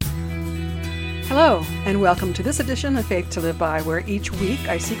Hello, and welcome to this edition of Faith to Live By, where each week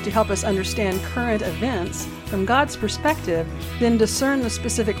I seek to help us understand current events from God's perspective, then discern the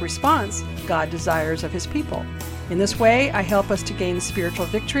specific response God desires of His people. In this way, I help us to gain spiritual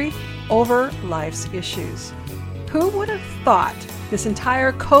victory over life's issues. Who would have thought this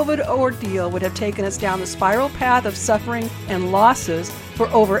entire COVID ordeal would have taken us down the spiral path of suffering and losses for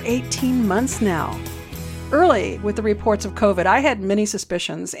over 18 months now? Early with the reports of COVID, I had many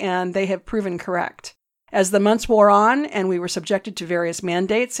suspicions, and they have proven correct. As the months wore on and we were subjected to various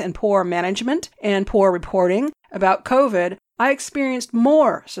mandates and poor management and poor reporting about COVID, I experienced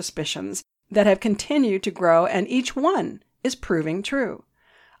more suspicions that have continued to grow, and each one is proving true.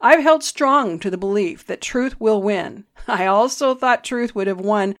 I've held strong to the belief that truth will win. I also thought truth would have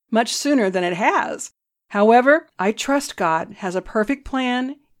won much sooner than it has. However, I trust God has a perfect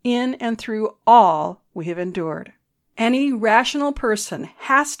plan in and through all we have endured. Any rational person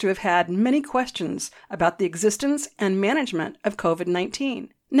has to have had many questions about the existence and management of COVID-19.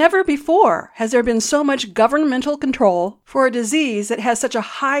 Never before has there been so much governmental control for a disease that has such a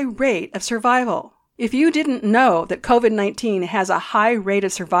high rate of survival. If you didn't know that COVID-19 has a high rate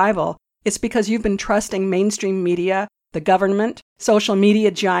of survival, it's because you've been trusting mainstream media, the government, social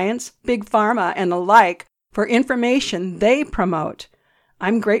media giants, big pharma, and the like for information they promote.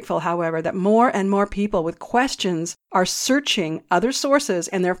 I'm grateful, however, that more and more people with questions are searching other sources,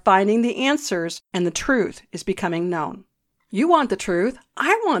 and they're finding the answers, and the truth is becoming known. You want the truth.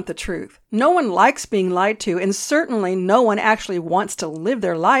 I want the truth. No one likes being lied to, and certainly no one actually wants to live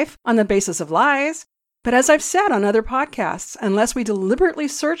their life on the basis of lies. But as I've said on other podcasts, unless we deliberately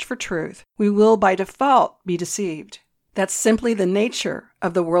search for truth, we will by default be deceived. That's simply the nature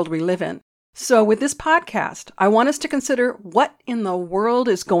of the world we live in. So with this podcast, I want us to consider what in the world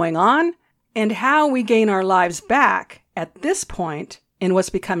is going on and how we gain our lives back at this point in what's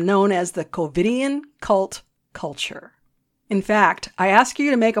become known as the COVIDian cult culture. In fact, I ask you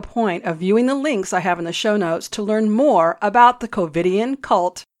to make a point of viewing the links I have in the show notes to learn more about the COVIDian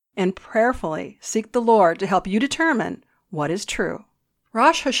cult and prayerfully seek the Lord to help you determine what is true.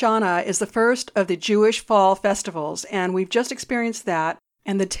 Rosh Hashanah is the first of the Jewish fall festivals, and we've just experienced that.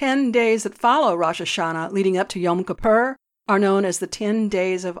 And the 10 days that follow Rosh Hashanah, leading up to Yom Kippur, are known as the 10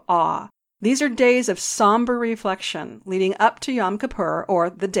 days of awe. These are days of somber reflection leading up to Yom Kippur, or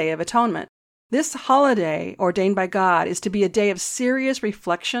the Day of Atonement. This holiday, ordained by God, is to be a day of serious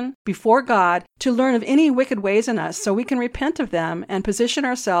reflection before God to learn of any wicked ways in us so we can repent of them and position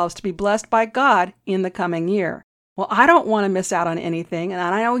ourselves to be blessed by God in the coming year. Well, I don't want to miss out on anything, and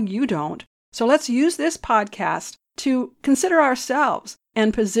I know you don't. So let's use this podcast to consider ourselves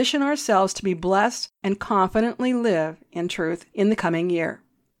and position ourselves to be blessed and confidently live in truth in the coming year.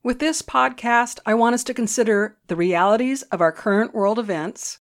 With this podcast, I want us to consider the realities of our current world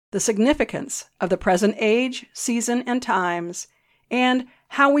events, the significance of the present age, season, and times, and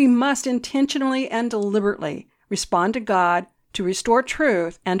how we must intentionally and deliberately respond to God to restore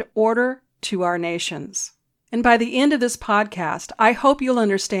truth and order to our nations. And by the end of this podcast, I hope you'll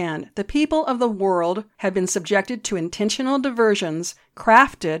understand the people of the world have been subjected to intentional diversions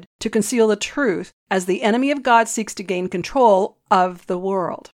crafted to conceal the truth as the enemy of God seeks to gain control of the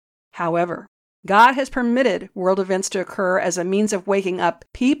world. However, God has permitted world events to occur as a means of waking up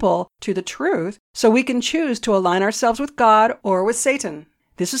people to the truth so we can choose to align ourselves with God or with Satan.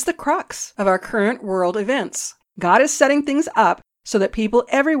 This is the crux of our current world events. God is setting things up so that people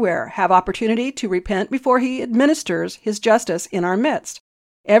everywhere have opportunity to repent before He administers His justice in our midst.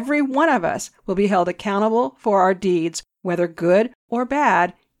 Every one of us will be held accountable for our deeds, whether good or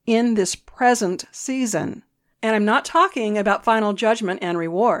bad, in this present season. And I'm not talking about final judgment and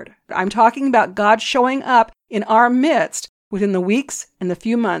reward. I'm talking about God showing up in our midst within the weeks and the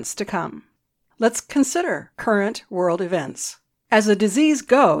few months to come. Let's consider current world events. As the disease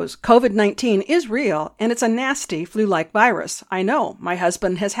goes, COVID-19 is real, and it's a nasty flu-like virus. I know, my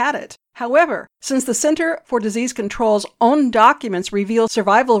husband has had it. However, since the Center for Disease Control's own documents reveal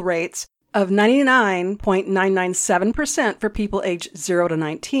survival rates of 99.997% for people aged 0 to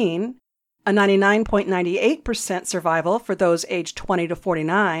 19, a 99.98% survival for those aged 20 to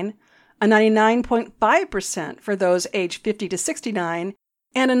 49, a 99.5% for those aged 50 to 69,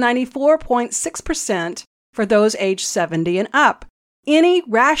 and a 94.6% for those aged 70 and up. Any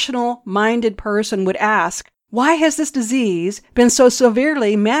rational-minded person would ask, why has this disease been so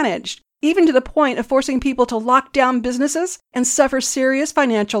severely managed, even to the point of forcing people to lock down businesses and suffer serious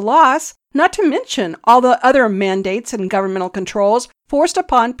financial loss, not to mention all the other mandates and governmental controls forced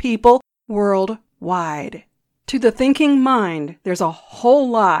upon people worldwide? To the thinking mind, there's a whole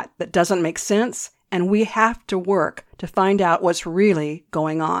lot that doesn't make sense, and we have to work to find out what's really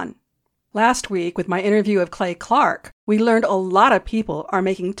going on. Last week, with my interview of Clay Clark, we learned a lot of people are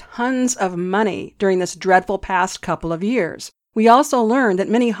making tons of money during this dreadful past couple of years. We also learned that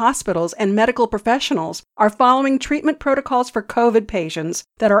many hospitals and medical professionals are following treatment protocols for COVID patients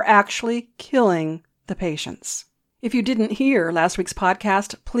that are actually killing the patients. If you didn't hear last week's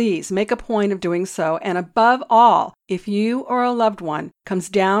podcast, please make a point of doing so. And above all, if you or a loved one comes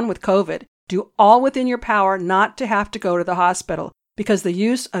down with COVID, do all within your power not to have to go to the hospital, because the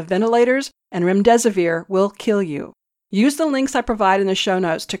use of ventilators and remdesivir will kill you. Use the links I provide in the show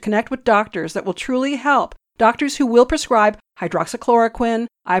notes to connect with doctors that will truly help. Doctors who will prescribe hydroxychloroquine,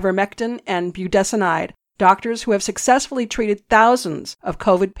 ivermectin, and budesonide. Doctors who have successfully treated thousands of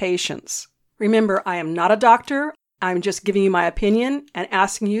COVID patients. Remember, I am not a doctor. I'm just giving you my opinion and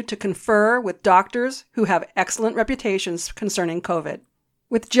asking you to confer with doctors who have excellent reputations concerning COVID.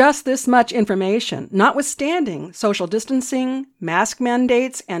 With just this much information, notwithstanding social distancing, mask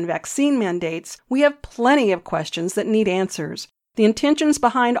mandates, and vaccine mandates, we have plenty of questions that need answers. The intentions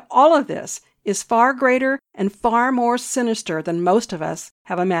behind all of this is far greater and far more sinister than most of us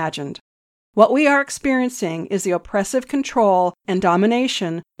have imagined. What we are experiencing is the oppressive control and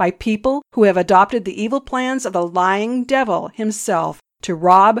domination by people who have adopted the evil plans of the lying devil himself to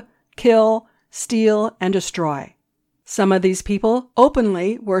rob, kill, steal, and destroy. Some of these people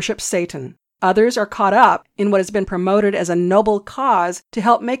openly worship Satan. Others are caught up in what has been promoted as a noble cause to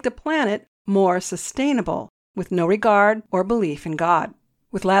help make the planet more sustainable, with no regard or belief in God.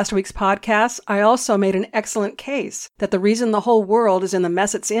 With last week's podcast, I also made an excellent case that the reason the whole world is in the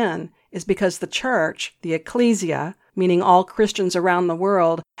mess it's in is because the church, the ecclesia, meaning all Christians around the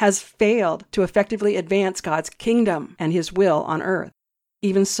world, has failed to effectively advance God's kingdom and His will on earth.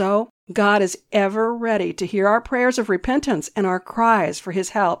 Even so, God is ever ready to hear our prayers of repentance and our cries for His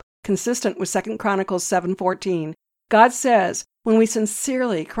help, consistent with 2 Chronicles 7:14. God says, when we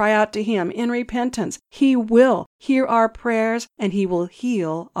sincerely cry out to Him in repentance, He will hear our prayers and He will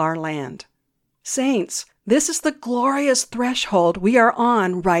heal our land. Saints, this is the glorious threshold we are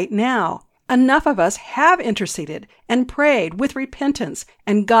on right now. Enough of us have interceded and prayed with repentance,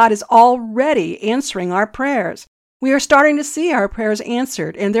 and God is already answering our prayers. We are starting to see our prayers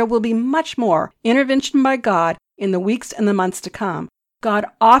answered, and there will be much more intervention by God in the weeks and the months to come. God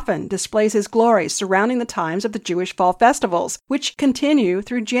often displays His glory surrounding the times of the Jewish fall festivals, which continue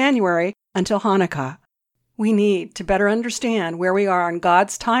through January until Hanukkah. We need to better understand where we are on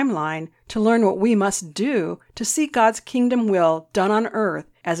God's timeline to learn what we must do to see God's kingdom will done on earth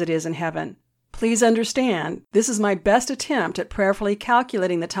as it is in heaven. Please understand, this is my best attempt at prayerfully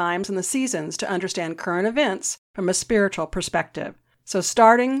calculating the times and the seasons to understand current events from a spiritual perspective. So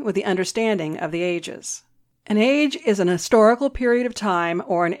starting with the understanding of the ages. An age is an historical period of time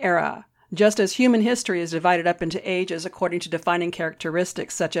or an era, just as human history is divided up into ages according to defining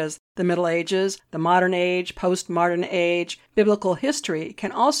characteristics such as the Middle Ages, the Modern Age, Postmodern Age. Biblical history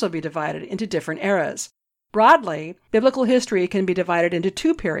can also be divided into different eras. Broadly, biblical history can be divided into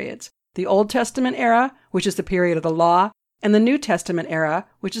two periods: the Old Testament era, which is the period of the law, and the New Testament era,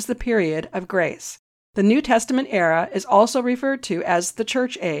 which is the period of grace. The New Testament era is also referred to as the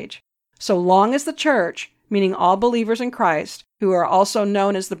Church Age. So long as the church, meaning all believers in Christ, who are also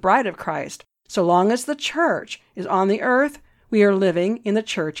known as the bride of Christ, so long as the church is on the earth, we are living in the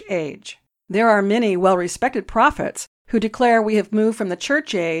Church Age. There are many well-respected prophets who declare we have moved from the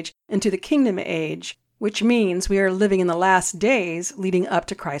Church Age into the Kingdom Age, which means we are living in the last days leading up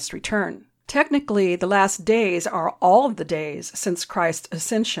to Christ's return. Technically, the last days are all of the days since Christ's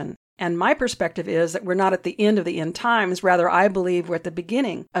ascension, and my perspective is that we're not at the end of the end times, rather I believe we're at the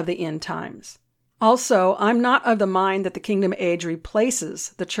beginning of the end times. Also, I'm not of the mind that the Kingdom Age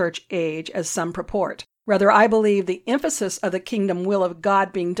replaces the Church Age as some purport. Rather, I believe the emphasis of the kingdom will of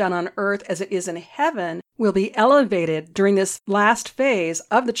God being done on earth as it is in heaven will be elevated during this last phase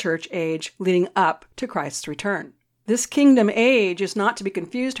of the Church Age leading up to Christ's return. This Kingdom Age is not to be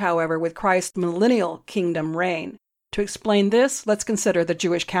confused, however, with Christ's millennial kingdom reign. To explain this, let's consider the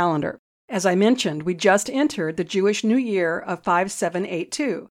Jewish calendar. As I mentioned, we just entered the Jewish New Year of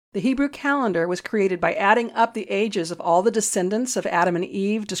 5782. The Hebrew calendar was created by adding up the ages of all the descendants of Adam and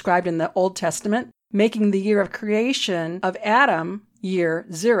Eve described in the Old Testament, making the year of creation of Adam year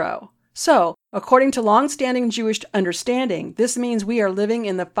 0. So, according to long-standing Jewish understanding, this means we are living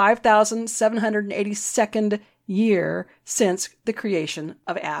in the 5,782nd year since the creation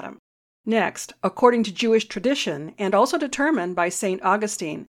of Adam. Next, according to Jewish tradition, and also determined by St.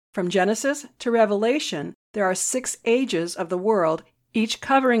 Augustine, from Genesis to Revelation, there are 6 ages of the world, each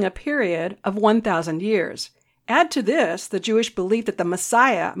covering a period of 1,000 years. Add to this the Jewish belief that the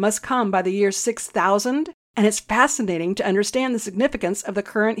Messiah must come by the year 6000, And it's fascinating to understand the significance of the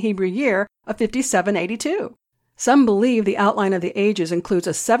current Hebrew year of 5782. Some believe the outline of the ages includes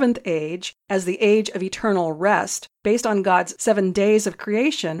a seventh age as the age of eternal rest, based on God's 7 days of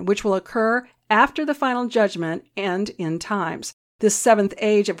creation, which will occur after the final judgment and end times. This seventh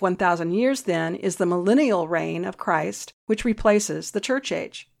age of 1,000 years, then, is the millennial reign of Christ, which replaces the church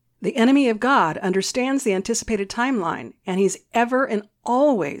age. The enemy of God understands the anticipated timeline, and he's ever and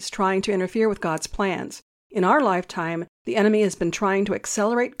always trying to interfere with God's plans. In our lifetime, the enemy has been trying to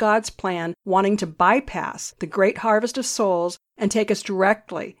accelerate God's plan, wanting to bypass the great harvest of souls and take us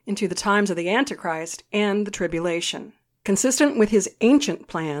directly into the times of the Antichrist and the tribulation. Consistent with his ancient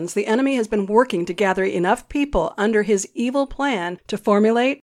plans, the enemy has been working to gather enough people under his evil plan to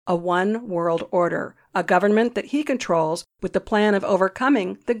formulate a one world order, a government that he controls with the plan of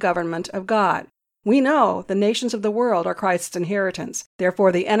overcoming the government of God. We know the nations of the world are Christ's inheritance.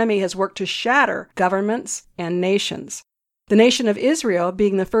 Therefore, the enemy has worked to shatter governments and nations. The nation of Israel,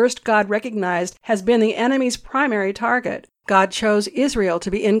 being the first God recognized, has been the enemy's primary target. God chose Israel to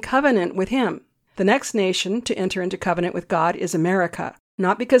be in covenant with him. The next nation to enter into covenant with God is America,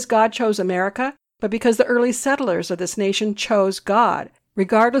 not because God chose America, but because the early settlers of this nation chose God.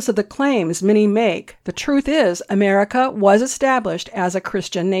 Regardless of the claims many make, the truth is America was established as a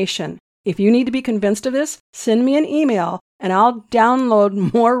Christian nation. If you need to be convinced of this, send me an email and I'll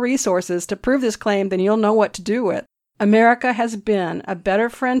download more resources to prove this claim than you'll know what to do with. America has been a better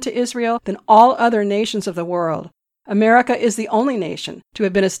friend to Israel than all other nations of the world. America is the only nation to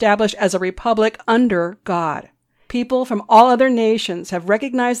have been established as a republic under God. People from all other nations have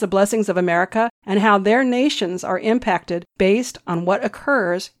recognized the blessings of America and how their nations are impacted based on what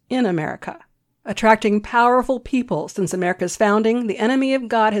occurs in America. Attracting powerful people since America's founding, the enemy of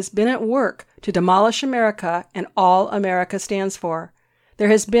God has been at work to demolish America and all America stands for. There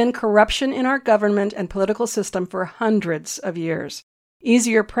has been corruption in our government and political system for hundreds of years.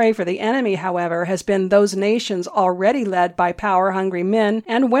 Easier prey for the enemy, however, has been those nations already led by power-hungry men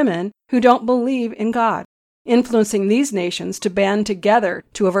and women who don't believe in God. Influencing these nations to band together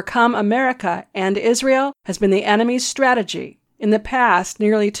to overcome America and Israel has been the enemy's strategy. In the past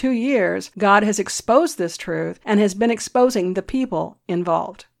nearly 2 years, God has exposed this truth and has been exposing the people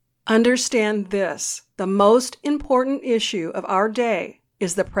involved. Understand this: the most important issue of our day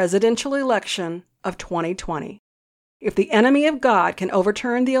is the presidential election of 2020. If the enemy of God can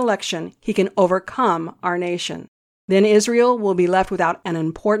overturn the election, he can overcome our nation. Then Israel will be left without an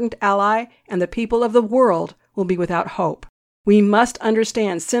important ally, and the people of the world will be without hope. We must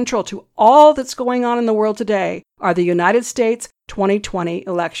understand central to all that's going on in the world today are the United States 2020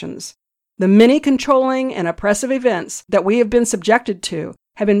 elections. The many controlling and oppressive events that we have been subjected to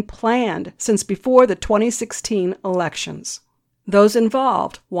have been planned since before the 2016 elections. Those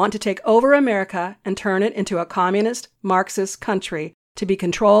involved want to take over America and turn it into a communist, Marxist country to be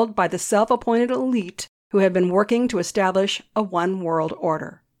controlled by the self-appointed elite who have been working to establish a one-world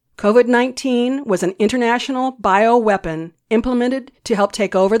order. COVID-19 was an international bioweapon implemented to help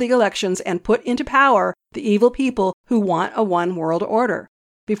take over the elections and put into power the evil people who want a one-world order.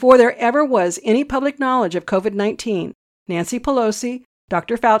 Before there ever was any public knowledge of COVID-19, Nancy Pelosi,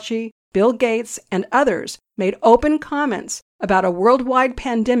 Dr. Fauci, Bill Gates, and others made open comments about a worldwide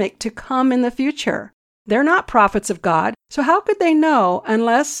pandemic to come in the future. They're not prophets of God, so how could they know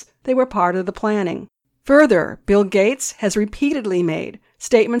unless they were part of the planning? Further, Bill Gates has repeatedly made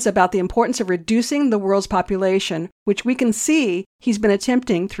statements about the importance of reducing the world's population, which we can see he's been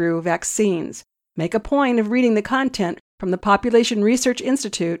attempting through vaccines. Make a point of reading the content from the Population Research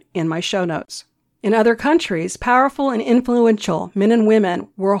Institute in my show notes. In other countries, powerful and influential men and women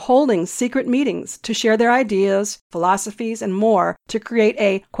were holding secret meetings to share their ideas, philosophies, and more to create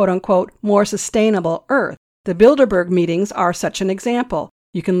a quote-unquote more sustainable Earth. The Bilderberg meetings are such an example.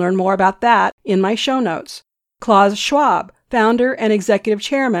 You can learn more about that in my show notes. Klaus Schwab, founder and executive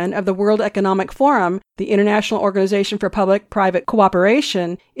chairman of the World Economic Forum, the International Organization for Public-Private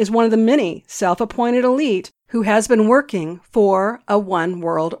Cooperation, is one of the many self-appointed elite who has been working for a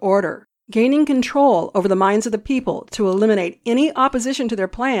one-world order. Gaining control over the minds of the people to eliminate any opposition to their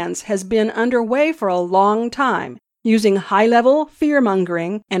plans has been underway for a long time. Using high-level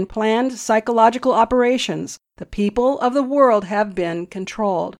fear-mongering and planned psychological operations, the people of the world have been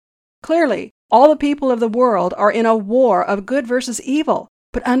controlled. Clearly, all the people of the world are in a war of good versus evil.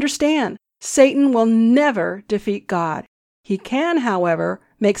 But understand, Satan will never defeat God. He can, however,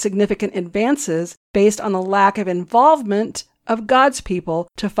 make significant advances based on the lack of involvement of God's people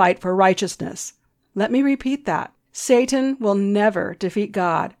to fight for righteousness. Let me repeat that. Satan will never defeat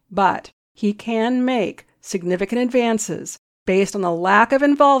God, but he can make significant advances based on the lack of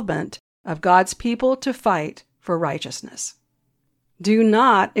involvement of God's people to fight for righteousness. Do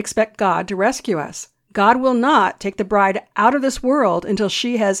not expect God to rescue us. God will not take the bride out of this world until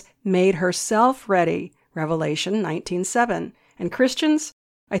she has made herself ready, Revelation 19:7. And Christians,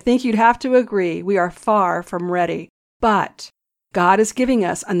 I think you'd have to agree we are far from ready. But God is giving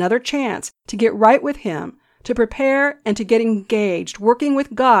us another chance to get right with Him, to prepare and to get engaged, working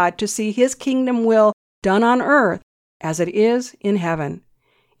with God to see His kingdom will done on earth as it is in heaven.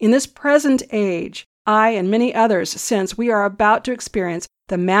 In this present age, I and many others sense we are about to experience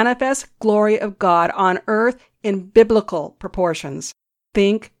the manifest glory of God on earth in biblical proportions.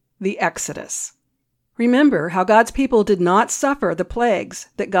 Think the Exodus. Remember how God's people did not suffer the plagues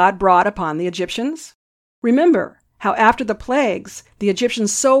that God brought upon the Egyptians? Remember how after the plagues, the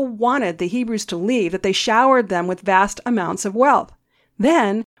Egyptians so wanted the Hebrews to leave that they showered them with vast amounts of wealth.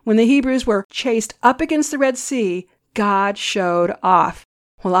 Then, when the Hebrews were chased up against the Red Sea, God showed off.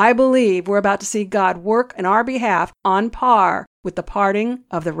 Well, I believe we're about to see God work in our behalf on par with the parting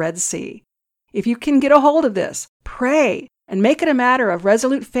of the Red Sea. If you can get a hold of this, pray and make it a matter of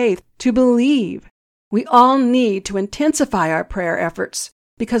resolute faith to believe. We all need to intensify our prayer efforts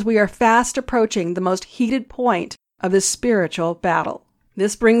because we are fast approaching the most heated point of this spiritual battle.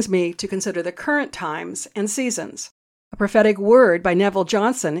 This brings me to consider the current times and seasons. A prophetic word by Neville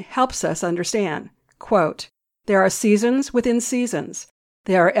Johnson helps us understand. Quote, "There are seasons within seasons.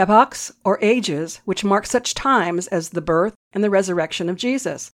 There are epochs or ages which mark such times as the birth and the resurrection of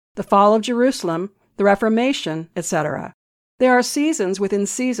Jesus, the fall of Jerusalem, the Reformation, etc. There are seasons within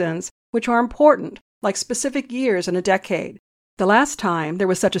seasons which are important, like specific years in a decade. The last time there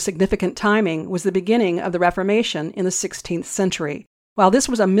was such a significant timing was the beginning of the Reformation in the 16th century. While this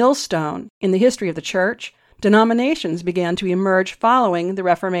was a millstone in the history of the Church, denominations began to emerge following the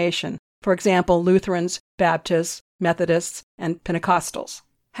Reformation. For example, Lutherans, Baptists, Methodists, and Pentecostals.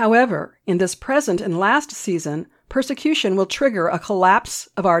 However, in this present and last season, persecution will trigger a collapse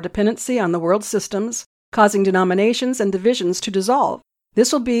of our dependency on the world systems, causing denominations and divisions to dissolve.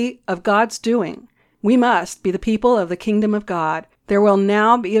 This will be of God's doing. We must be the people of the kingdom of God. There will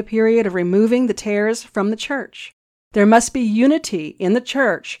now be a period of removing the tares from the church. There must be unity in the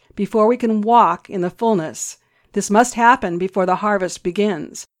church before we can walk in the fullness. This must happen before the harvest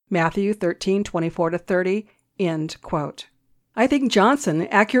begins. Matthew 13:24-30, end quote. I think Johnson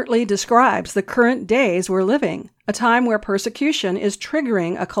accurately describes the current days we're living, a time where persecution is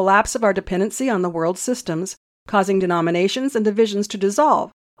triggering a collapse of our dependency on the world systems, causing denominations and divisions to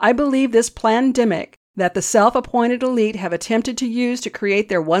dissolve. I believe this plandemic that the self-appointed elite have attempted to use to create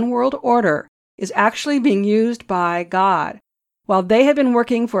their one world order is actually being used by God. While they have been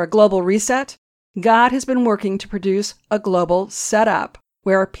working for a global reset, God has been working to produce a global setup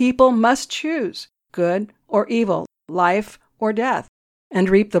where people must choose good or evil, life or death, and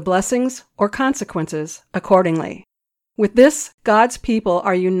reap the blessings or consequences accordingly. With this, God's people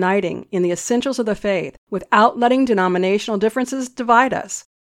are uniting in the essentials of the faith without letting denominational differences divide us.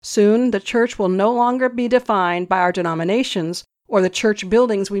 Soon, the church will no longer be defined by our denominations or the church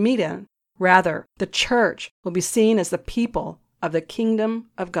buildings we meet in. Rather, the church will be seen as the people of the kingdom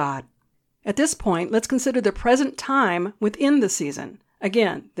of God. At this point, let's consider the present time within the season.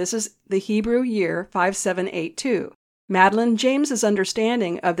 Again, this is the Hebrew year 5782. Madeline James's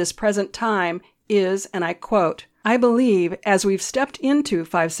understanding of this present time is, and I quote, "I believe as we've stepped into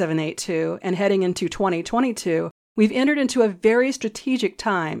 5782 and heading into 2022, we've entered into a very strategic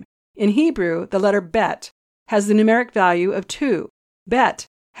time. In Hebrew, the letter bet has the numeric value of 2. Bet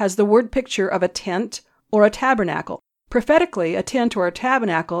has the word picture of a tent or a tabernacle. Prophetically, a tent or a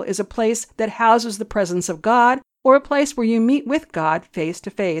tabernacle is a place that houses the presence of God or a place where you meet with God face to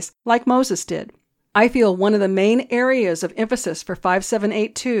face, like Moses did. I feel one of the main areas of emphasis for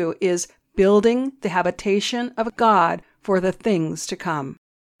 5782 is building the habitation of God for the things to come.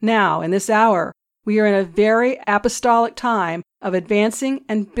 Now, in this hour, we are in a very apostolic time of advancing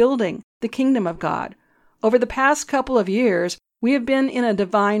and building the kingdom of God. Over the past couple of years, we have been in a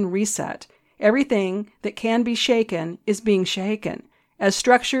divine reset. Everything that can be shaken is being shaken. As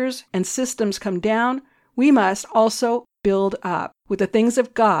structures and systems come down, we must also build up with the things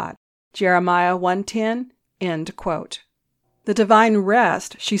of God. Jeremiah 1:10, end quote. The divine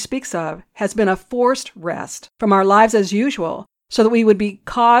rest she speaks of has been a forced rest from our lives as usual, so that we would be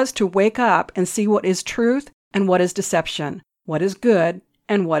caused to wake up and see what is truth and what is deception, what is good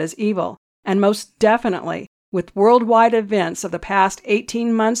and what is evil. And most definitely, with worldwide events of the past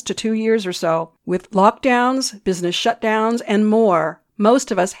 18 months to 2 years or so, with lockdowns, business shutdowns, and more,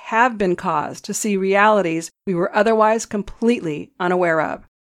 most of us have been caused to see realities we were otherwise completely unaware of.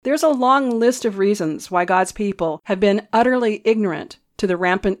 There's a long list of reasons why God's people have been utterly ignorant to the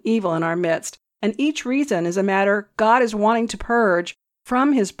rampant evil in our midst, and each reason is a matter God is wanting to purge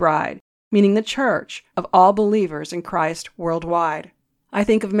from His bride, meaning the church, of all believers in Christ worldwide. I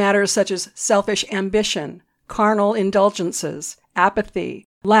think of matters such as selfish ambition, carnal indulgences, apathy,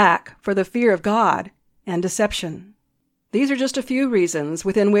 lack for the fear of God, and deception. These are just a few reasons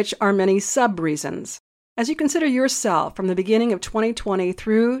within which are many sub-reasons. As you consider yourself from the beginning of 2020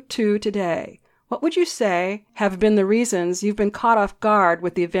 through to today, what would you say have been the reasons you've been caught off guard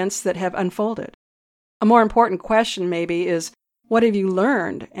with the events that have unfolded? A more important question maybe is, what have you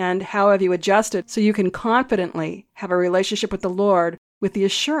learned and how have you adjusted so you can confidently have a relationship with the Lord with the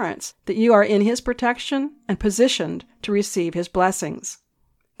assurance that you are in His protection and positioned to receive His blessings?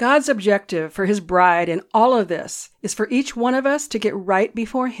 God's objective for His bride in all of this is for each one of us to get right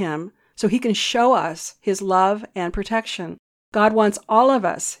before Him so He can show us His love and protection. God wants all of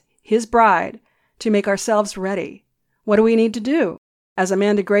us, His bride, to make ourselves ready. What do we need to do? As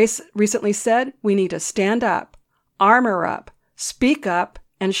Amanda Grace recently said, we need to stand up, armor up, speak up,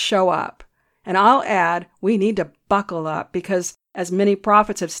 and show up. And I'll add, we need to buckle up because, as many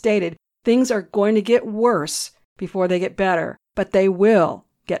prophets have stated, things are going to get worse before they get better, but they will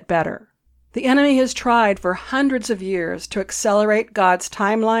get better. The enemy has tried for hundreds of years to accelerate God's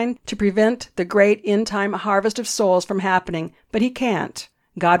timeline to prevent the great end-time harvest of souls from happening, but he can't.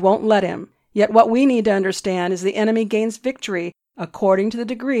 God won't let him. Yet what we need to understand is the enemy gains victory according to the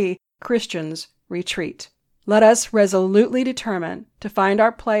degree Christians retreat. Let us resolutely determine to find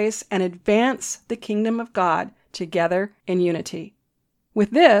our place and advance the kingdom of God together in unity.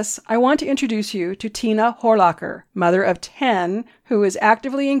 With this, I want to introduce you to Tina Horlacher, mother of 10, who is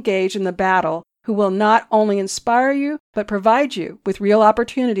actively engaged in the battle, who will not only inspire you, but provide you with real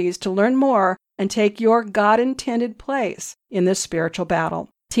opportunities to learn more and take your God-intended place in this spiritual battle.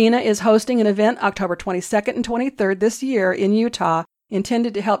 Tina is hosting an event October 22nd and 23rd this year in Utah,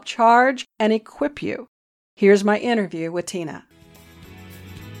 intended to help charge and equip you. Here's my interview with Tina.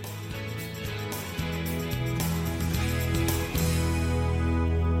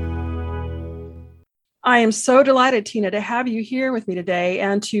 I am so delighted, Tina, to have you here with me today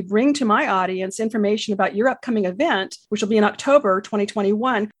and to bring to my audience information about your upcoming event, which will be in October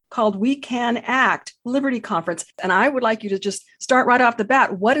 2021, called We Can Act Liberty Conference. And I would like you to just start right off the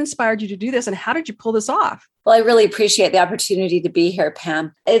bat. What inspired you to do this and how did you pull this off? Well, I really appreciate the opportunity to be here,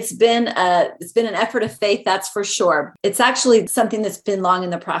 Pam. It's been an effort of faith, that's for sure. It's actually something that's been long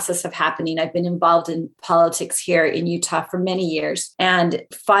in the process of happening. I've been involved in politics here in Utah for many years and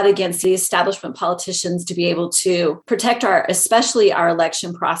fought against the establishment politicians to be able to protect especially our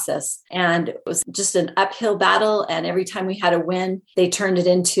election process. And it was just an uphill battle. And every time we had a win, they turned it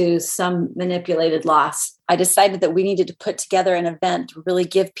into some manipulated loss. I decided that we needed to put together an event to really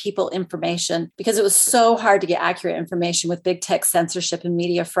give people information because it was so hard to get accurate information with big tech censorship and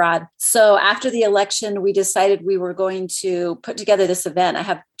media fraud. So after the election, we decided we were going to put together this event. I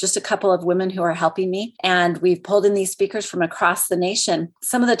have just a couple of women who are helping me, and we've pulled in these speakers from across the nation.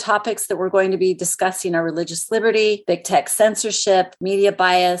 Some of the topics that we're going to be discussing are religious liberty, big tech censorship, media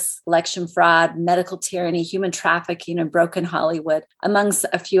bias, election fraud, medical tyranny, human trafficking, and broken Hollywood, amongst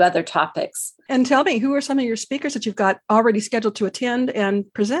a few other topics. And tell me, who are some of your speakers that you've got already scheduled to attend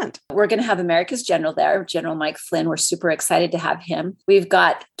and present? We're going to have America's General there, General Mike Flynn. We're super excited to have him. We've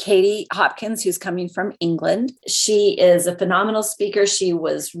got Katie Hopkins, who's coming from England. She is a phenomenal speaker. She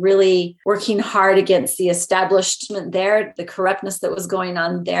was really working hard against the establishment there, the corruptness that was going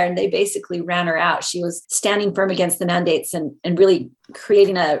on there, and they basically ran her out. She was standing firm against the mandates and really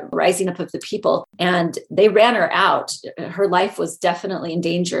creating a rising up of the people, and they ran her out. Her life was definitely in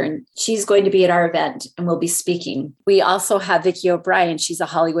danger, and she's going to be at our event and will be speaking. We also have Vicki O'Brien. She's a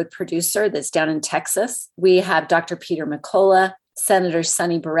Hollywood producer that's down in Texas. We have Dr. Peter McCullough, Senator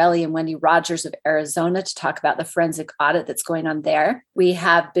Sonny Borelli and Wendy Rogers of Arizona to talk about the forensic audit that's going on there. We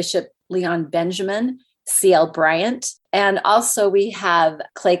have Bishop Leon Benjamin, C.L. Bryant, and also we have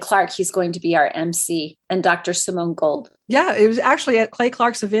Clay Clark. He's going to be our MC, and Dr. Simone Gold. Yeah, it was actually at Clay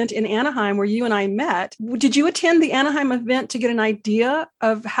Clark's event in Anaheim where you and I met. Did you attend the Anaheim event to get an idea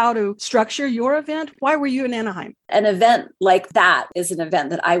of how to structure your event? Why were you in Anaheim? An event like that is an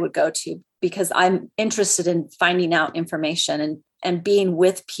event that I would go to because I'm interested in finding out information and being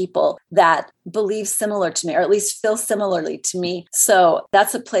with people that believe similar to me, or at least feel similarly to me. So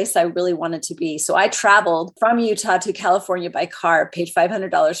that's a place I really wanted to be. So I traveled from Utah to California by car, paid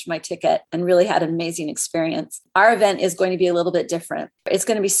 $500 for my ticket, and really had an amazing experience. Our event is going to be a little bit different. It's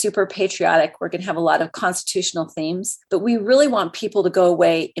going to be super patriotic. We're going to have a lot of constitutional themes, but we really want people to go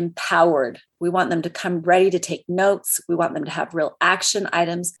away empowered. We want them to come ready to take notes. We want them to have real action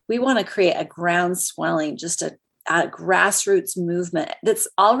items. We want to create a ground swelling, just a a grassroots movement that's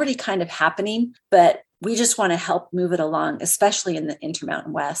already kind of happening, but we just want to help move it along, especially in the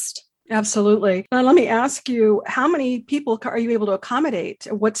Intermountain West. Absolutely. Now, let me ask you, how many people are you able to accommodate?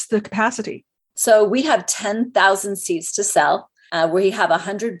 What's the capacity? So we have 10,000 seats to sell. We have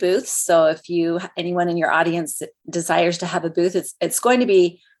 100 booths. So if anyone in your audience desires to have a booth, it's going to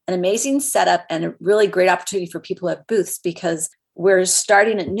be an amazing setup and a really great opportunity for people who have booths, because we're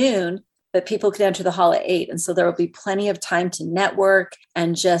starting at noon, but people can enter the hall at 8. And so there will be plenty of time to network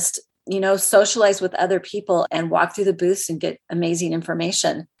and just socialize with other people and walk through the booths and get amazing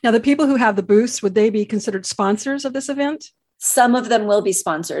information. Now, the people who have the booths, would they be considered sponsors of this event? Some of them will be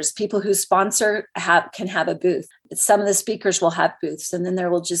sponsors. People who sponsor can have a booth. Some of the speakers will have booths, and then there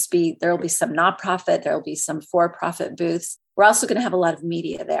will be some nonprofit, there will be some for-profit booths. We're also going to have a lot of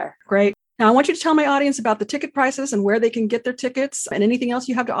media there. Great. Now, I want you to tell my audience about the ticket prices and where they can get their tickets and anything else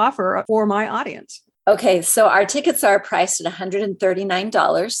you have to offer for my audience. Okay, so our tickets are priced at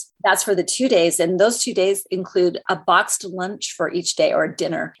 $139. That's for the 2 days. And those 2 days include a boxed lunch for each day, or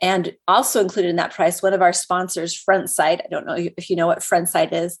dinner. And also included in that price, one of our sponsors, Front Sight. I don't know if you know what Front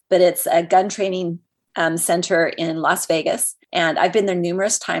Sight is, but it's a gun training center in Las Vegas. And I've been there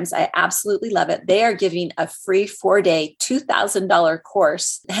numerous times. I absolutely love it. They are giving a free 4-day, $2,000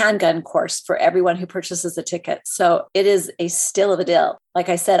 course, handgun course, for everyone who purchases a ticket. So it is a steal of a deal. Like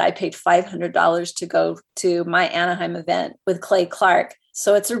I said, I paid $500 to go to my Anaheim event with Clay Clark.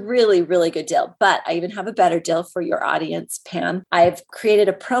 So it's a really, really good deal. But I even have a better deal for your audience, Pam. I've created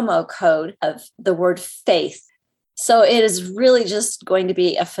a promo code of the word faith. So it is really just going to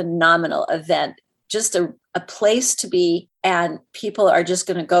be a phenomenal event. Just a place to be, and people are just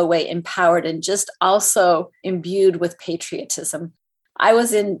going to go away empowered and just also imbued with patriotism. I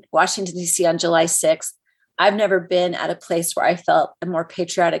was in Washington, D.C. on July 6th. I've never been at a place where I felt a more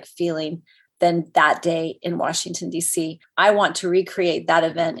patriotic feeling than that day in Washington, D.C. I want to recreate that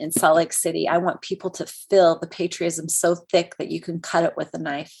event in Salt Lake City. I want people to feel the patriotism so thick that you can cut it with a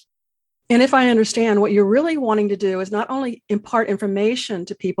knife. And if I understand, what you're really wanting to do is not only impart information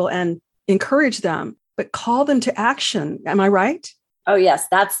to people and encourage them, but call them to action. Am I right? Oh, yes.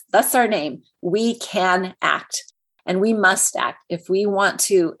 That's our name. We can act, and we must act. If we want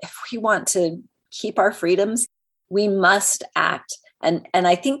to keep our freedoms, we must act. And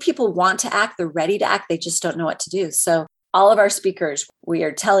I think people want to act. They're ready to act. They just don't know what to do. So all of our speakers, we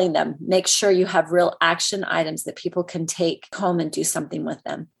are telling them, make sure you have real action items that people can take home and do something with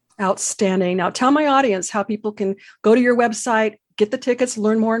them. Outstanding. Now tell my audience how people can go to your website, get the tickets,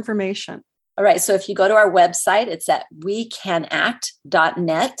 learn more information. All right. So if you go to our website, it's at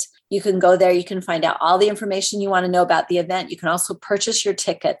wecanact.net. You can go there. You can find out all the information you want to know about the event. You can also purchase your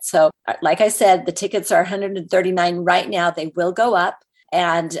ticket. So like I said, the tickets are $139 right now. They will go up.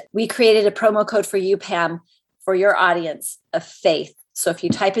 And we created a promo code for you, Pam, for your audience of faith. So if you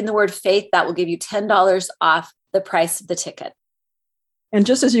type in the word faith, that will give you $10 off the price of the ticket. And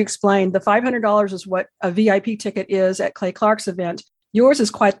just as you explained, the $500 is what a VIP ticket is at Clay Clark's event. Yours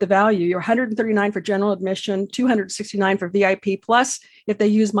is quite the value. You're $139 for general admission, $269 for VIP. Plus, if they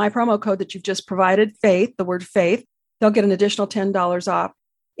use my promo code that you've just provided, faith, the word faith, they'll get an additional $10 off.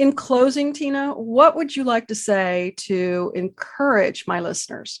 In closing, Tina, what would you like to say to encourage my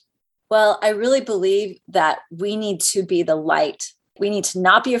listeners? Well, I really believe that we need to be the light. We need to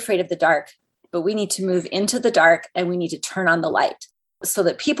not be afraid of the dark, but we need to move into the dark, and we need to turn on the light so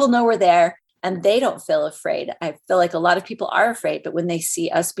that people know we're there and they don't feel afraid. I feel like a lot of people are afraid, but when they see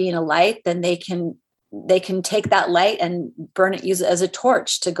us being a light, then they can take that light and burn it, use it as a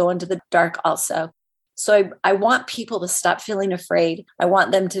torch to go into the dark also. So I want people to stop feeling afraid. I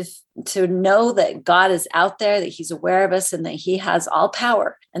want them to know that God is out there, that he's aware of us, and that he has all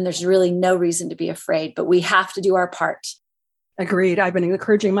power. And there's really no reason to be afraid, but we have to do our part. Agreed. I've been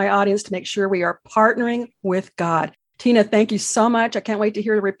encouraging my audience to make sure we are partnering with God. Tina, thank you so much. I can't wait to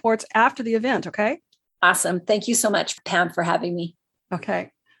hear the reports after the event, okay? Awesome. Thank you so much, Pam, for having me.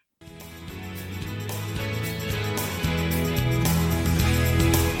 Okay.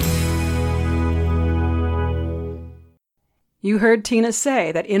 You heard Tina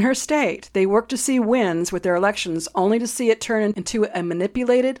say that in her state, they work to see wins with their elections only to see it turn into a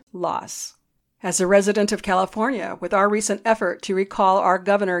manipulated loss. As a resident of California, with our recent effort to recall our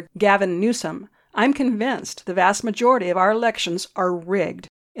governor, Gavin Newsom, I'm convinced the vast majority of our elections are rigged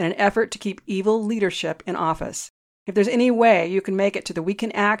in an effort to keep evil leadership in office. If there's any way you can make it to the We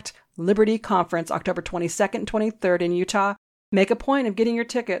Can Act Liberty Conference October 22nd and 23rd in Utah, make a point of getting your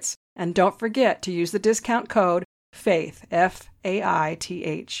tickets, and don't forget to use the discount code FAITH,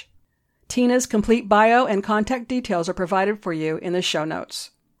 F-A-I-T-H. Tina's complete bio and contact details are provided for you in the show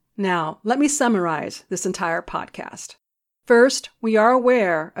notes. Now, let me summarize this entire podcast. First, we are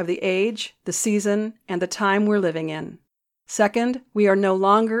aware of the age, the season, and the time we're living in. Second, we are no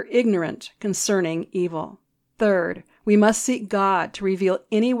longer ignorant concerning evil. Third, we must seek God to reveal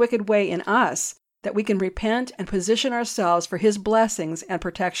any wicked way in us that we can repent and position ourselves for His blessings and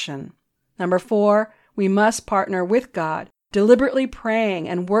protection. Number 4, we must partner with God, deliberately praying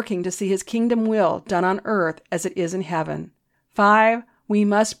and working to see His kingdom will done on earth as it is in heaven. 5, we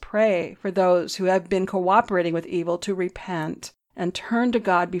must pray for those who have been cooperating with evil to repent and turn to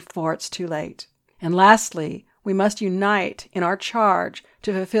God before it's too late. And lastly, we must unite in our charge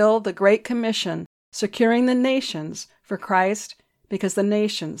to fulfill the Great Commission, securing the nations for Christ, because the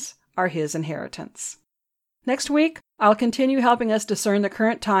nations are His inheritance. Next week, I'll continue helping us discern the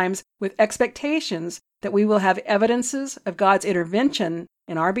current times with expectations that we will have evidences of God's intervention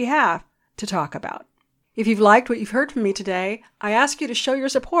in our behalf to talk about. If you've liked what you've heard from me today, I ask you to show your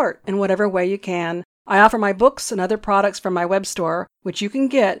support in whatever way you can. I offer my books and other products from my web store, which you can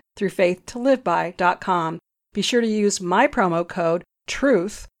get through faithtoliveby.com. Be sure to use my promo code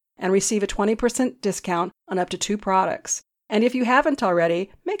TRUTH and receive a 20% discount on up to 2 products. And if you haven't already,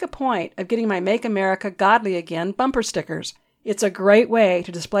 make a point of getting my Make America Godly Again bumper stickers. It's a great way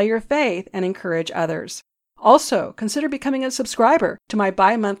to display your faith and encourage others. Also, consider becoming a subscriber to my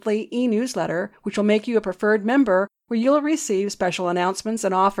bi-monthly e-newsletter, which will make you a preferred member, where you'll receive special announcements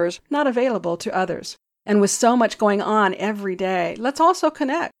and offers not available to others. And with so much going on every day, let's also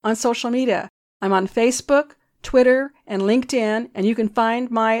connect on social media. I'm on Facebook, Twitter, and LinkedIn, and you can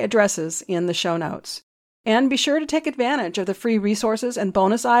find my addresses in the show notes. And be sure to take advantage of the free resources and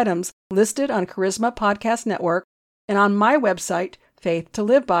bonus items listed on Charisma Podcast Network and on my website,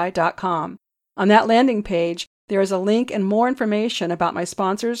 faithtoliveby.com. On that landing page, there is a link and more information about my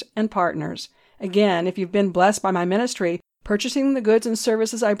sponsors and partners. Again, if you've been blessed by my ministry, purchasing the goods and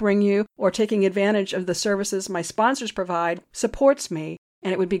services I bring you or taking advantage of the services my sponsors provide supports me,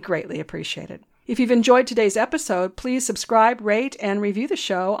 and it would be greatly appreciated. If you've enjoyed today's episode, please subscribe, rate, and review the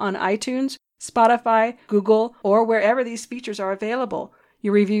show on iTunes, Spotify, Google, or wherever these features are available.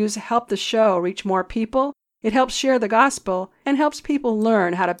 Your reviews help the show reach more people, it helps share the gospel, and helps people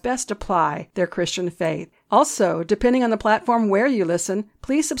learn how to best apply their Christian faith. Also, depending on the platform where you listen,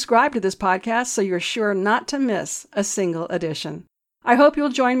 please subscribe to this podcast so you're sure not to miss a single edition. I hope you'll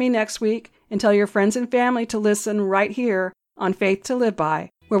join me next week and tell your friends and family to listen right here on Faith to Live By,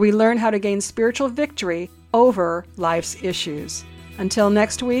 where we learn how to gain spiritual victory over life's issues. Until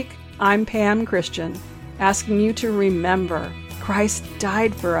next week, I'm Pam Christian, asking you to remember Christ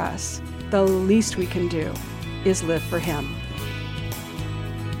died for us. The least we can do is live for Him.